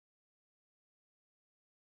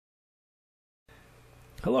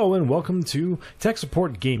Hello and welcome to Tech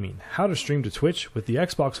Support Gaming, how to stream to Twitch with the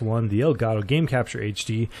Xbox One, the Elgato Game Capture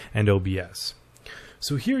HD, and OBS.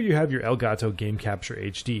 So here you have your Elgato Game Capture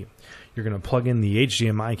HD. You're going to plug in the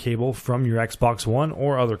HDMI cable from your Xbox One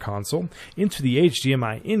or other console into the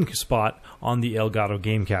HDMI in spot on the Elgato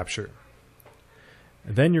Game Capture.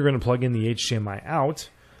 And then you're going to plug in the HDMI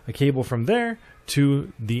out, a cable from there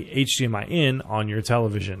to the HDMI in on your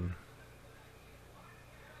television.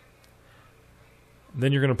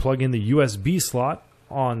 Then you're going to plug in the USB slot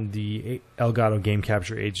on the Elgato Game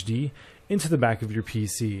Capture HD into the back of your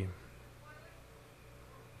PC.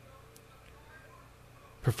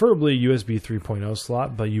 Preferably USB 3.0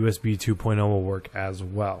 slot, but USB 2.0 will work as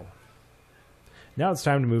well. Now it's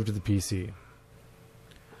time to move to the PC.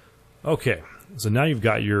 Okay, so now you've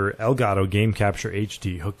got your Elgato Game Capture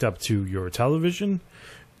HD hooked up to your television,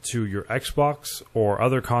 to your Xbox or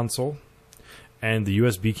other console, and the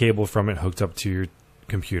USB cable from it hooked up to your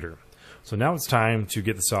computer. So now it's time to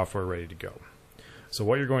get the software ready to go. So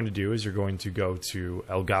what you're going to do is you're going to go to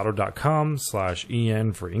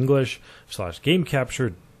elgato.com/en for English /game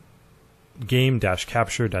capture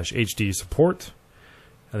game-capture-hd support,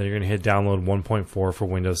 and then you're going to hit download 1.4 for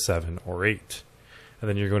Windows 7 or 8. And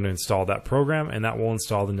then you're going to install that program, and that will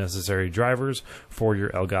install the necessary drivers for your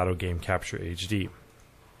Elgato Game Capture HD.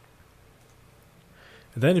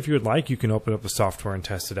 And then if you would like, you can open up the software and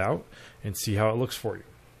test it out and see how it looks for you.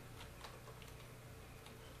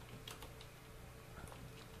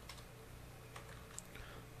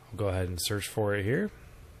 I'll go ahead and search for it here.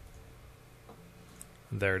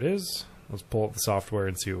 There it is. Let's pull up the software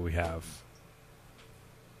and see what we have.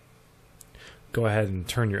 Go ahead and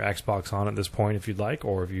turn your Xbox on at this point if you'd like,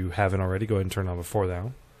 or if you haven't already, go ahead and turn it on before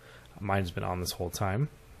now. Mine's been on this whole time.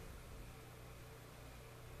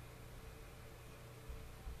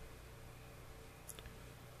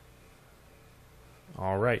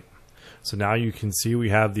 Alright, so now you can see we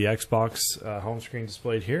have the Xbox home screen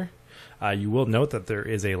displayed here. You will note that there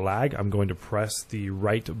is a lag. I'm going to press the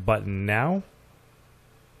right button now.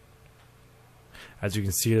 As you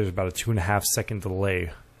can see, there's about a 2.5 second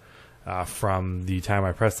delay from the time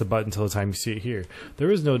I press the button until the time you see it here. There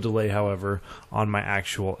is no delay, however, on my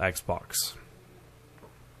actual Xbox.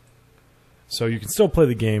 So you can still play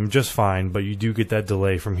the game just fine, but you do get that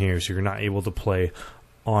delay from here, so you're not able to play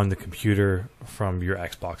on the computer from your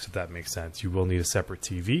Xbox, if that makes sense. You will need a separate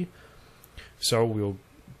TV. So we'll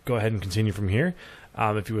go ahead and continue from here.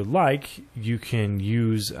 If you would like, you can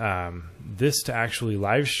use this to actually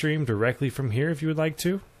live stream directly from here if you would like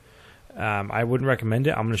to. I wouldn't recommend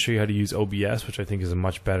it. I'm going to show you how to use OBS, which I think is a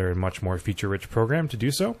much better and much more feature-rich program to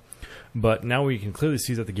do so. But now we can clearly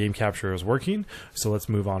see that the game capture is working, so let's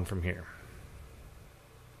move on from here.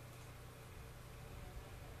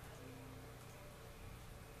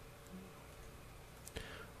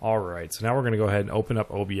 Alright, so now we're going to go ahead and open up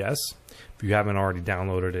OBS. If you haven't already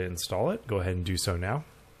downloaded it, install it. Go ahead and do so now.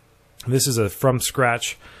 This is a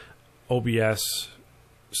from-scratch OBS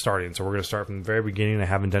starting, so we're going to start from the very beginning. I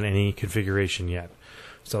haven't done any configuration yet.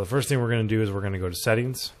 So the first thing we're going to do is we're going to go to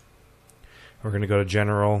Settings. We're going to go to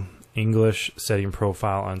General, English, Setting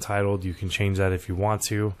Profile, Untitled. You can change that if you want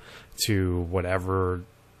to whatever,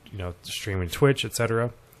 streaming Twitch,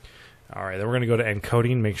 etc. Alright, then we're going to go to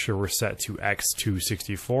encoding, make sure we're set to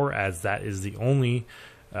X264, as that is the only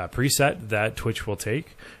preset that Twitch will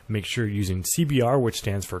take. Make sure you're using CBR, which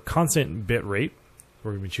stands for constant bit rate.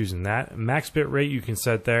 We're going to be choosing that. Max bit rate you can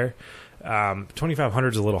set there. 2500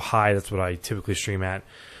 is a little high, that's what I typically stream at.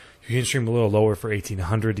 You can stream a little lower for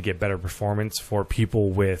 1800 to get better performance for people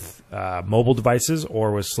with mobile devices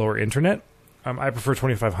or with slower internet. I prefer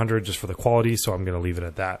 2500 just for the quality, so I'm going to leave it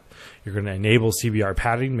at that. You're going to enable CBR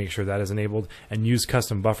padding, make sure that is enabled, and use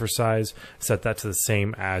custom buffer size. Set that to the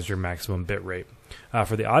same as your maximum bit rate.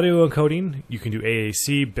 For the audio encoding, you can do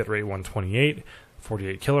AAC, bitrate 128,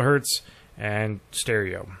 48 kilohertz, and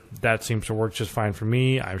stereo. That seems to work just fine for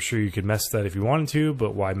me. I'm sure you could mess with that if you wanted to,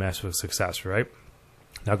 but why mess with success, right?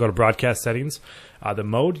 Now go to broadcast settings. The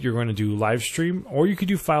mode, you're going to do live stream, or you could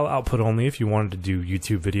do file output only if you wanted to do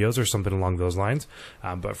YouTube videos or something along those lines.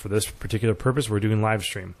 But for this particular purpose, we're doing live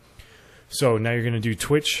stream. So now you're going to do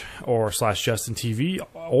Twitch or /Justin TV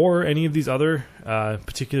or any of these other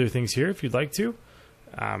particular things here if you'd like to.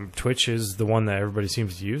 Twitch is the one that everybody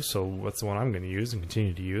seems to use, so that's the one I'm going to use and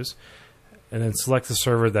continue to use. And then select the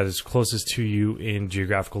server that is closest to you in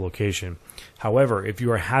geographical location. However, if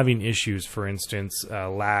you are having issues, for instance,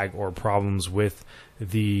 lag or problems with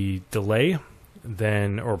the delay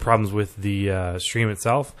or problems with the stream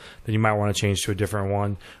itself, then you might want to change to a different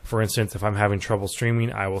one. For instance, if I'm having trouble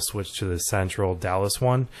streaming, I will switch to the Central Dallas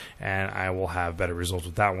one, and I will have better results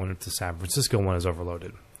with that one if the San Francisco one is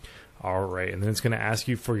overloaded. All right, and then it's going to ask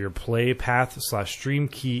you for your play path / stream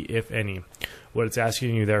key, if any. What it's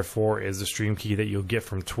asking you there for is the stream key that you'll get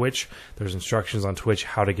from Twitch. There's instructions on Twitch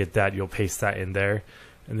how to get that. You'll paste that in there,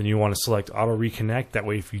 and then you want to select auto reconnect. That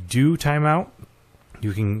way, if you do timeout,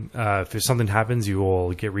 you can, if something happens, you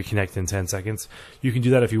will get reconnected in 10 seconds. You can do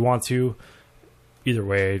that if you want to. Either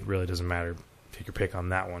way, it really doesn't matter. Take your pick on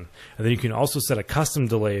that one. And then you can also set a custom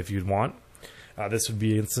delay if you'd want. This would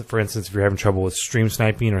be, for instance, if you're having trouble with stream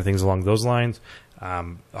sniping or things along those lines.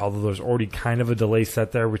 Although there's already kind of a delay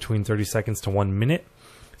set there between 30 seconds to 1 minute.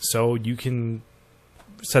 So you can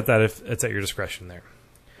set that if it's at your discretion there.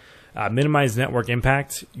 Minimize network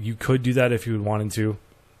impact. You could do that if you wanted to.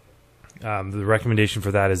 The recommendation for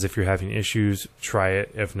that is if you're having issues, try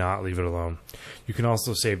it. If not, leave it alone. You can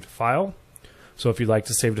also save to file. So if you'd like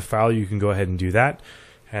to save to file, you can go ahead and do that.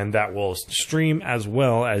 And that will stream as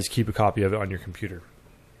well as keep a copy of it on your computer.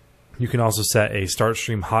 You can also set a start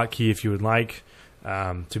stream hotkey if you would like,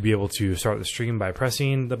 to be able to start the stream by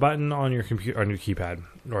pressing the button on your computer, on your keypad,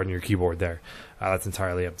 or on your keyboard there. That's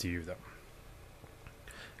entirely up to you, though.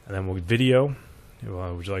 And then we'll video.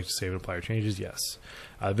 Would you like to save and apply your changes? Yes.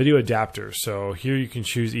 Video adapter. So here you can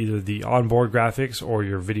choose either the onboard graphics or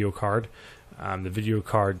your video card. The video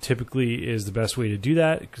card typically is the best way to do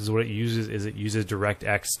that, because what it uses is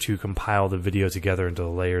DirectX to compile the video together into the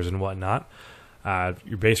layers and whatnot.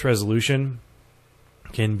 Your base resolution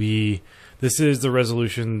can be, this is the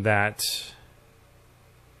resolution that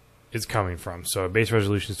it's coming from. So base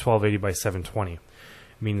resolution is 1280 by 720,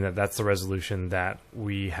 meaning that that's the resolution that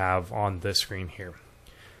we have on this screen here.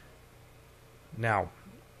 Now,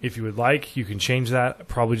 if you would like, you can change that.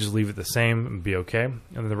 Probably just leave it the same and be okay. And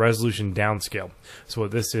then the resolution downscale. So what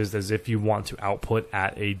this is if you want to output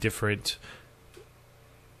at a different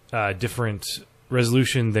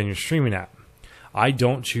resolution than you're streaming at. I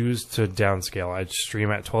don't choose to downscale. I stream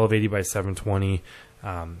at 1280 by 720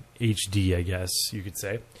 HD, I guess you could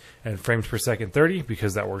say, and frames per second 30,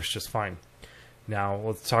 because that works just fine. Now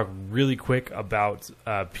let's talk really quick about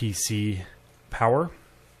PC power.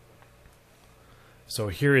 So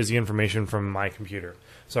here is the information from my computer.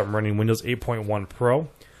 So I'm running Windows 8.1 Pro.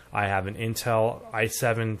 I have an Intel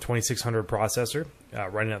i7 2600 processor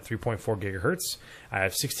running at 3.4 gigahertz. I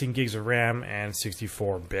have 16 gigs of RAM and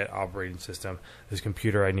 64-bit operating system. This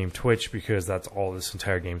computer I named Twitch because that's all this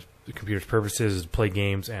entire computer's purposes is to play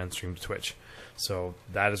games and stream to Twitch. So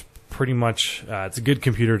that is pretty much, it's a good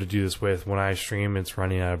computer to do this with. When I stream, it's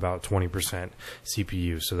running at about 20%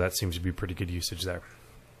 CPU, so that seems to be pretty good usage there.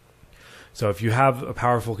 So if you have a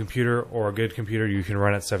powerful computer or a good computer, you can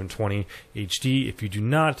run at 720 HD. If you do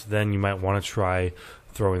not, then you might want to try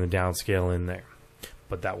throwing the downscale in there.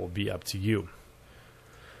 But that will be up to you.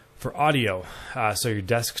 For audio, so your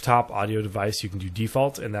desktop audio device, you can do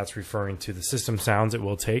default, and that's referring to the system sounds it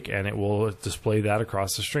will take, and it will display that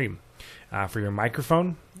across the stream. For your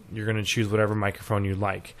microphone, you're going to choose whatever microphone you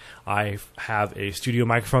like. I have a studio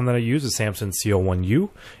microphone that I use, a Samson CO1U.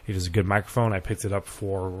 It is a good microphone. I picked it up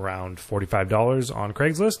for around $45 on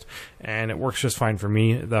Craigslist, and it works just fine for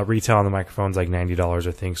me. The retail on the microphone is like $90,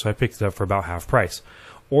 I think, so I picked it up for about half price.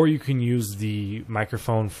 Or you can use the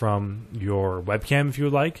microphone from your webcam if you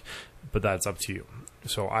would like, but that's up to you.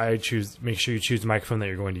 So make sure you choose the microphone that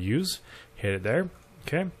you're going to use. Hit it there.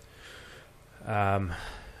 Okay.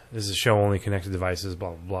 This is show only connected devices,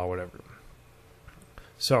 blah, blah, blah, whatever.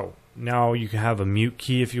 So now you can have a mute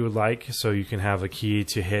key if you would like. So you can have a key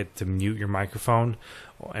to hit to mute your microphone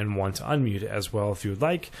and one to unmute it as well if you would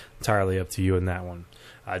like. Entirely up to you in that one.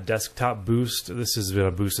 Desktop boost. This is going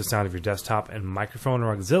to boost the sound of your desktop, and microphone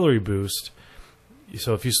or auxiliary boost.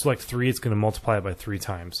 So if you select 3, it's going to multiply it by 3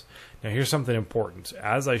 times. Now here's something important.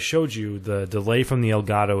 As I showed you, the delay from the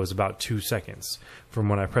Elgato is about 2 seconds from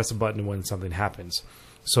when I press a button to when something happens.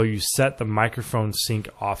 So you set the microphone sync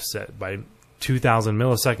offset by 2,000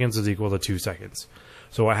 milliseconds is equal to 2 seconds.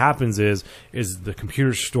 So what happens is the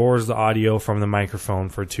computer stores the audio from the microphone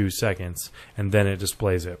for 2 seconds, and then it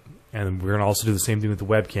displays it. And we're going to also do the same thing with the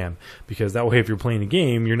webcam, because that way if you're playing a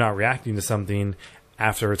game, you're not reacting to something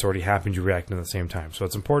after it's already happened, you're reacting at the same time. So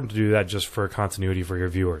it's important to do that just for continuity for your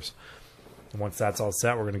viewers. And once that's all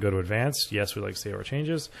set, we're going to go to advanced. Yes, we like to save our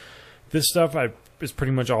changes. This stuff is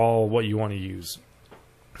pretty much all what you want to use.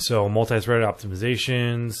 So multi-threaded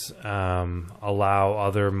optimizations, allow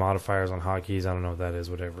other modifiers on hotkeys. I don't know what that is,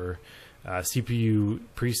 whatever. CPU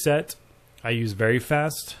preset, I use very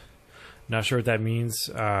fast. Not sure what that means.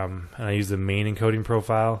 And I use the main encoding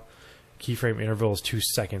profile. keyframe interval is 2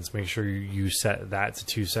 seconds. Make sure you set that to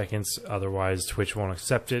 2 seconds, otherwise Twitch won't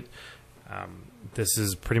accept it. This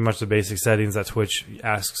is pretty much the basic settings that Twitch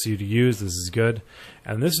asks you to use. This is good,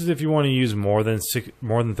 and this is if you want to use more than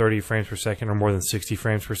 30 frames per second or more than 60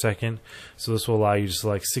 frames per second. So this will allow you to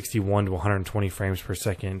select 61 to 120 frames per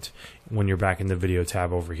second when you're back in the video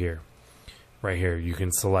tab over here. Right here, you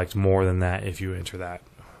can select more than that if you enter that.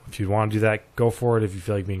 If you want to do that, go for it. If you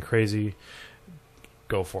feel like being crazy,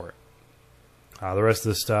 go for it. The rest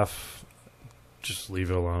of this stuff, just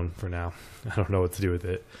leave it alone for now. I don't know what to do with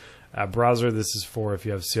it. Browser, this is for if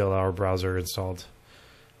you have CLR browser installed.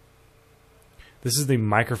 This is the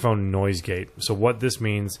microphone noise gate. So what this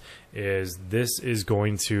means is this is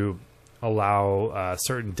going to allow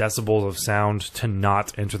certain decibels of sound to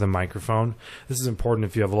not enter the microphone. This is important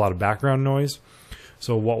if you have a lot of background noise.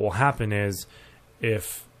 So what will happen is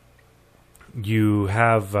if you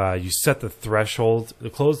have you set the threshold, the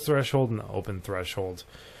closed threshold and the open threshold.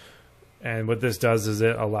 And what this does is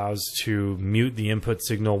it allows to mute the input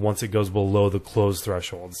signal once it goes below the closed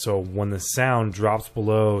threshold. So when the sound drops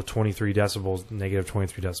below 23 decibels, negative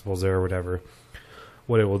 23 decibels there or whatever,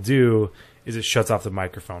 what it will do is it shuts off the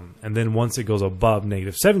microphone. And then once it goes above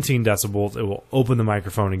negative 17 decibels, it will open the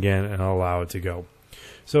microphone again and allow it to go.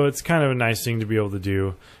 So it's kind of a nice thing to be able to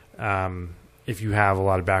do if you have a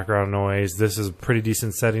lot of background noise. This is a pretty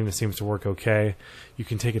decent setting. It seems to work okay. You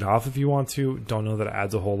can take it off if you want to. Don't know that it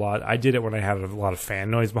adds a whole lot. I did it when I had a lot of fan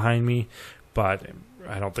noise behind me, but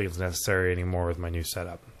I don't think it's necessary anymore with my new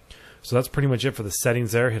setup. So that's pretty much it for the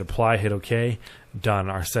settings there. Hit apply, hit OK. Done.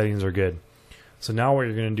 Our settings are good. So now what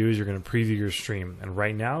you're going to do is you're going to preview your stream. And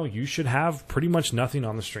right now you should have pretty much nothing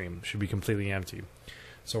on the stream. It should be completely empty.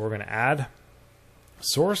 So we're going to add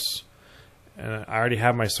source. And I already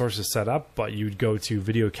have my sources set up, but you would go to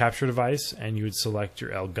video capture device and you would select your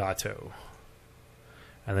Elgato.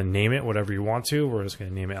 And then name it whatever you want to. We're just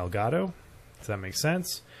going to name it Elgato. Does that make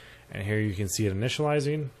sense? And here you can see it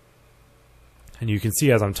initializing. And you can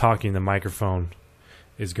see as I'm talking, the microphone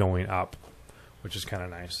is going up, which is kind of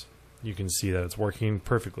nice. You can see that it's working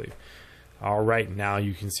perfectly. All right, now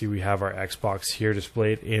you can see we have our Xbox here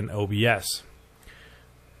displayed in OBS.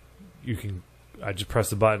 I just pressed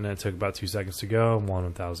the button and it took about 2 seconds to go. 1,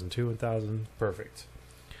 1000, 2, 1000. Perfect.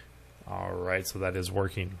 All right, so that is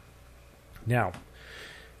working. Now,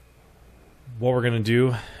 what we're going to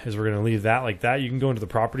do is we're going to leave that like that. You can go into the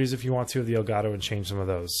properties if you want to of the Elgato and change some of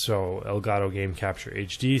those. So Elgato Game Capture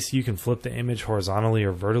HD, so you can flip the image horizontally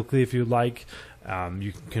or vertically if you'd like.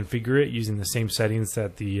 You can configure it using the same settings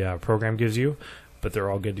that the program gives you, but they're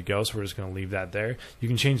all good to go, so we're just going to leave that there. You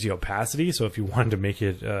can change the opacity, so if you wanted to make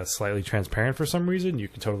it slightly transparent for some reason, you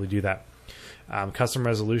can totally do that. Custom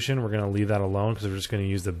resolution, we're going to leave that alone because we're just going to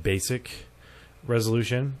use the basic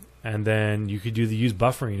resolution. And then you could do the use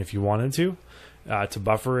buffering if you wanted to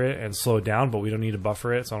buffer it and slow it down, but we don't need to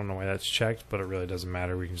buffer it, so I don't know why that's checked, but it really doesn't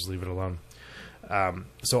matter. We can just leave it alone.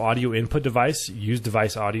 So audio input device, use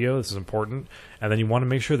device audio. This is important. And then you want to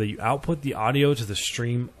make sure that you output the audio to the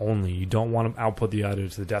stream only. You don't want to output the audio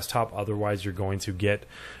to the desktop. Otherwise, you're going to get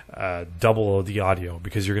double of the audio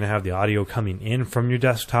because you're going to have the audio coming in from your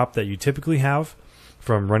desktop that you typically have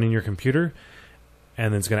from running your computer.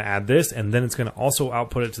 And then it's going to add this, and then it's going to also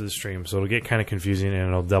output it to the stream. So it'll get kind of confusing, and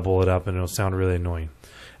it'll double it up, and it'll sound really annoying.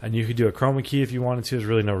 And you could do a chroma key if you wanted to. There's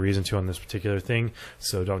really no reason to on this particular thing,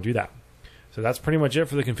 so don't do that. So that's pretty much it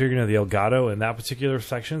for the configuring of the Elgato in that particular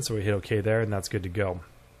section. So we hit OK there, and that's good to go.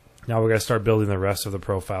 Now we're going to start building the rest of the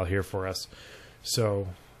profile here for us. So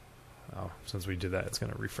since we did that, it's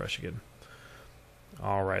going to refresh again.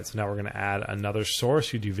 All right, so now we're going to add another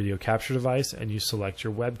source. You do video capture device, and you select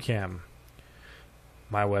your webcam.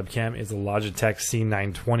 My webcam is a Logitech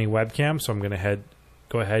C920 webcam, so I'm going to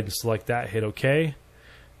go ahead and select that, hit OK,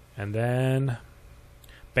 and then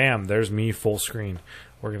bam, there's me full screen.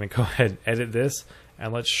 We're going to go ahead and edit this,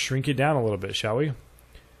 and let's shrink it down a little bit, shall we?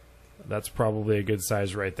 That's probably a good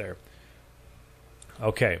size right there.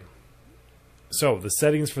 Okay, so the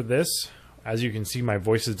settings for this, as you can see, my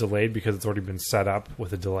voice is delayed because it's already been set up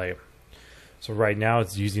with a delay. So right now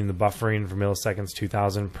it's using the buffering for milliseconds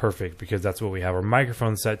 2000, perfect, because that's what we have our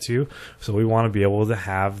microphone set to. So we want to be able to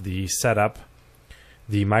have the setup,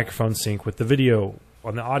 the microphone sync with the video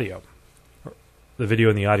on the audio. The video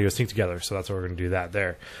and the audio sync together, so that's what we're going to do that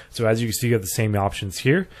there. So as you can see, you have the same options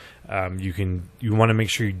here. You want to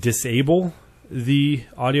make sure you disable the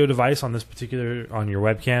audio device on on your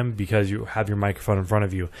webcam because you have your microphone in front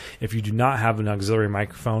of you. If you do not have an auxiliary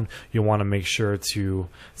microphone, you'll want to make sure to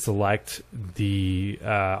select the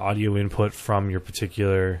audio input from your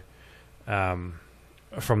particular from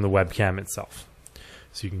the webcam itself.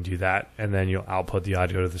 So you can do that, and then you'll output the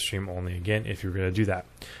audio to the stream only again if you're going to do that.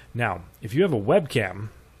 Now, if you have a webcam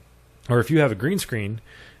or if you have a green screen,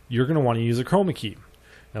 you're going to want to use a chroma key.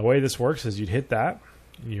 Now, the way this works is you'd hit that.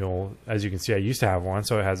 You'll, as you can see, I used to have one,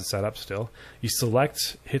 so it has it set up still. You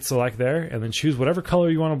hit select there, and then choose whatever color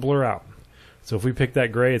you want to blur out. So if we pick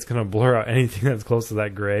that gray, it's going to blur out anything that's close to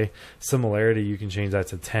that gray. Similarity, you can change that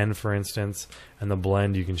to 10, for instance, and the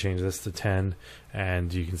blend, you can change this to 10,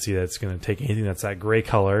 and you can see that it's going to take anything that's that gray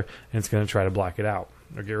color, and it's going to try to block it out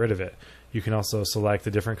or get rid of it. You can also select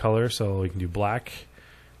a different color, so you can do black,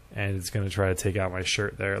 and it's going to try to take out my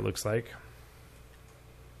shirt there, it looks like.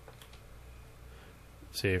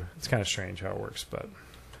 See, it's kind of strange how it works, but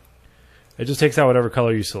it just takes out whatever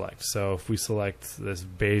color you select. So if we select this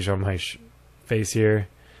beige on my face here,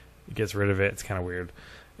 it gets rid of it. It's kind of weird.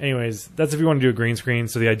 Anyways, that's if you want to do a green screen.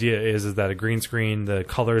 So the idea is that a green screen, the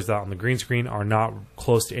colors that on the green screen are not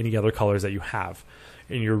close to any other colors that you have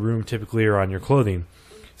in your room typically or on your clothing.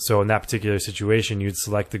 So in that particular situation, you'd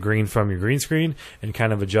select the green from your green screen and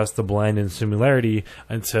kind of adjust the blend and similarity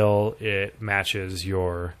until it matches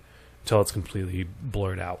until it's completely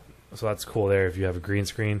blurred out. So that's cool there if you have a green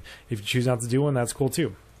screen. If you choose not to do one, that's cool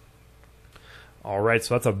too. Alright,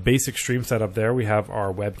 so that's a basic stream setup there. We have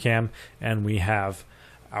our webcam and we have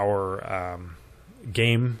our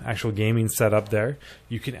actual gaming setup there.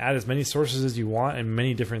 You can add as many sources as you want and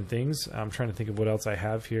many different things. I'm trying to think of what else I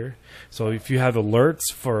have here. So if you have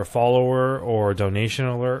alerts for a follower or a donation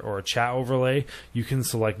alert or a chat overlay, you can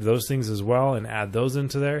select those things as well and add those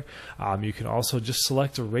into there. You can also just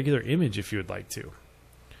select a regular image if you would like to.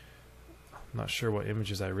 I'm not sure what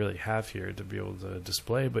images I really have here to be able to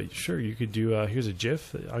display, but sure, you could do, here's a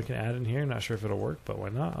GIF that I can add in here. Not sure if it'll work, but why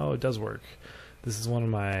not? Oh, it does work. This is one of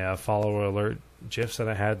my follower alert GIFs that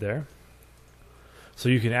I had there. So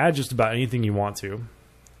you can add just about anything you want to.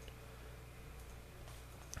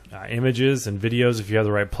 Images and videos, if you have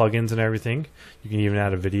the right plugins and everything. You can even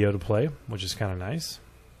add a video to play, which is kind of nice.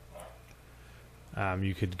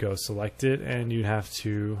 You could go select it, and you'd have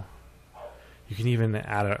to... You can even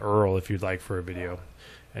add an URL if you'd like for a video.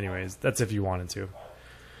 Anyways, that's if you wanted to.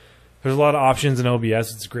 There's a lot of options in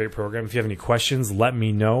OBS. It's a great program. If you have any questions, let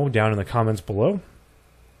me know down in the comments below.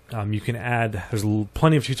 You can add, there's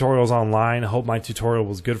plenty of tutorials online. I hope my tutorial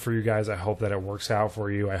was good for you guys. I hope that it works out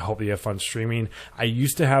for you. I hope that you have fun streaming. I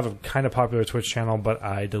used to have a kind of popular Twitch channel, but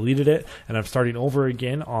I deleted it, and I'm starting over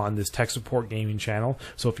again on this tech support gaming channel.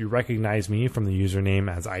 So if you recognize me from the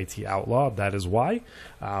username as IT Outlaw, that is why.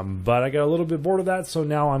 But I got a little bit bored of that, so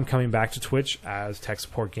now I'm coming back to Twitch as tech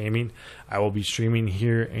support gaming. I will be streaming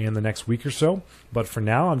here in the next week or so, but for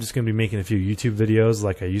now I'm just going to be making a few YouTube videos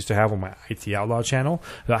like I used to have on my IT Outlaw channel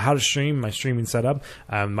about how to stream, my streaming setup.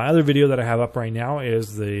 My other video that I have up right now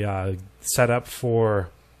is the setup for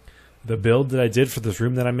the build that I did for this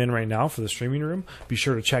room that I'm in right now, for the streaming room. Be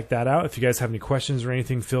sure to check that out. If you guys have any questions or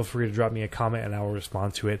anything, feel free to drop me a comment and I will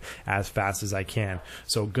respond to it as fast as I can.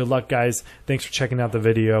 So good luck, guys. Thanks for checking out the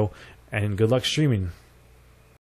video, and good luck streaming.